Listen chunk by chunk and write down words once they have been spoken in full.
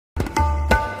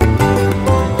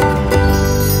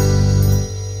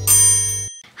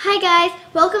guys,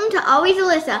 welcome to Always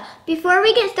Alyssa. Before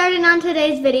we get started on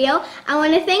today's video, I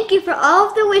want to thank you for all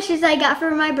of the wishes I got for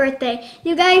my birthday.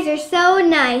 You guys are so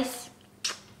nice.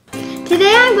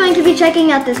 Today I'm going to be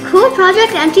checking out this cool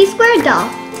Project MC2 doll.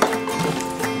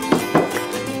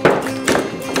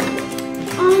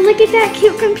 Oh, look at that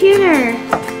cute computer.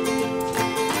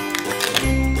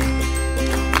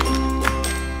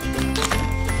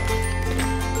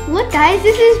 Look guys,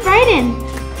 this is Bryden.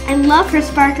 I love her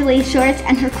sparkly shorts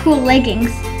and her cool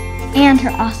leggings and her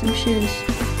awesome shoes.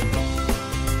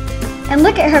 And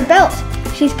look at her belt.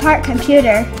 She's part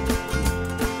computer.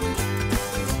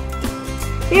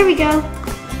 There we go.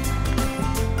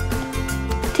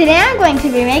 Today I'm going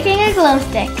to be making a glow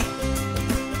stick.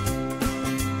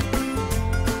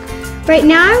 Right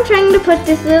now I'm trying to put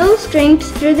this little string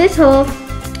through this hole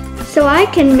so I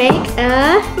can make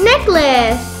a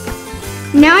necklace.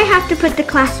 Now I have to put the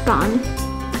clasp on.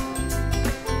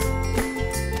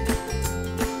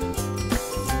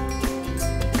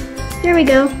 There we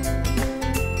go.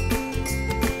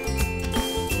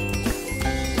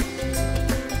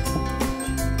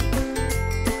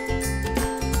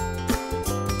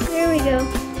 There we go.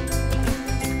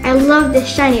 I love this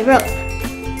shiny rope.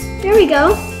 There we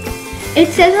go. It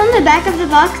says on the back of the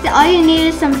box that all you need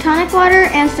is some tonic water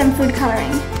and some food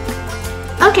coloring.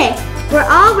 Okay, we're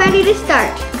all ready to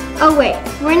start. Oh wait,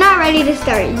 we're not ready to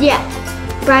start yet.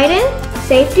 Bryden,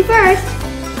 safety first.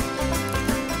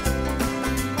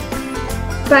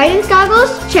 Bryden's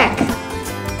goggles, check.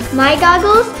 My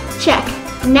goggles, check.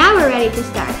 Now we're ready to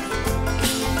start.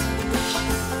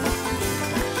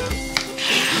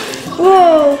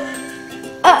 Whoa.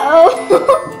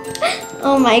 Uh-oh.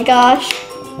 Oh my gosh.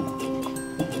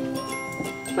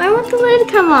 Why won't the lid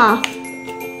come off?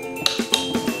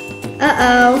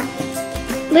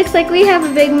 Uh-oh. Looks like we have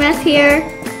a big mess here.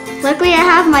 Luckily I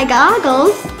have my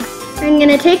goggles. I'm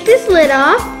gonna take this lid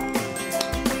off.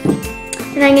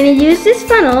 And I'm going to use this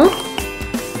funnel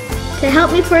to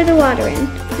help me pour the water in.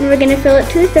 And we're going to fill it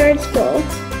 2/3 full.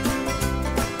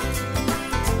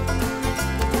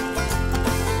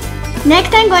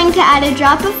 Next I'm going to add a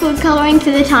drop of food coloring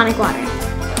to the tonic water.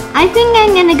 I think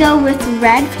I'm going to go with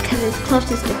red because it's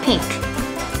closest to pink.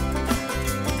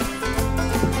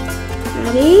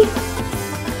 Ready?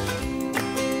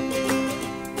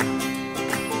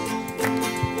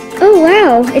 Oh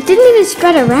wow, it didn't even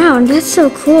spread around. That's so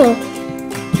cool.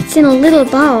 It's in a little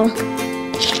ball.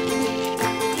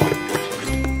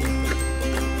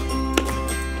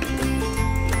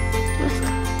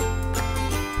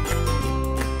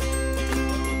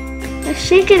 Let's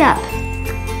shake it up.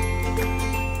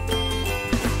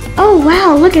 Oh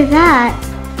wow, look at that.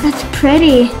 That's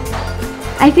pretty.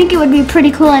 I think it would be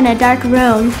pretty cool in a dark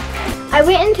room. I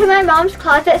went into my mom's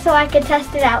closet so I could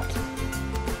test it out.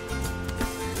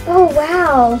 Oh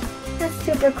wow, that's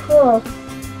super cool.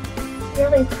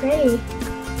 Really pretty.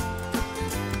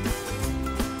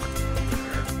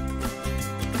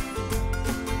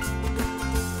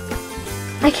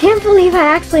 I can't believe I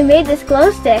actually made this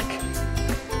glow stick.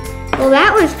 Well,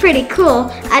 that was pretty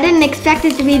cool. I didn't expect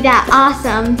it to be that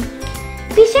awesome.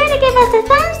 Be sure to give us a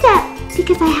thumbs up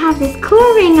because I have this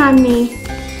cool ring on me.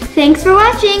 Thanks for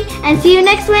watching and see you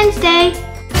next Wednesday.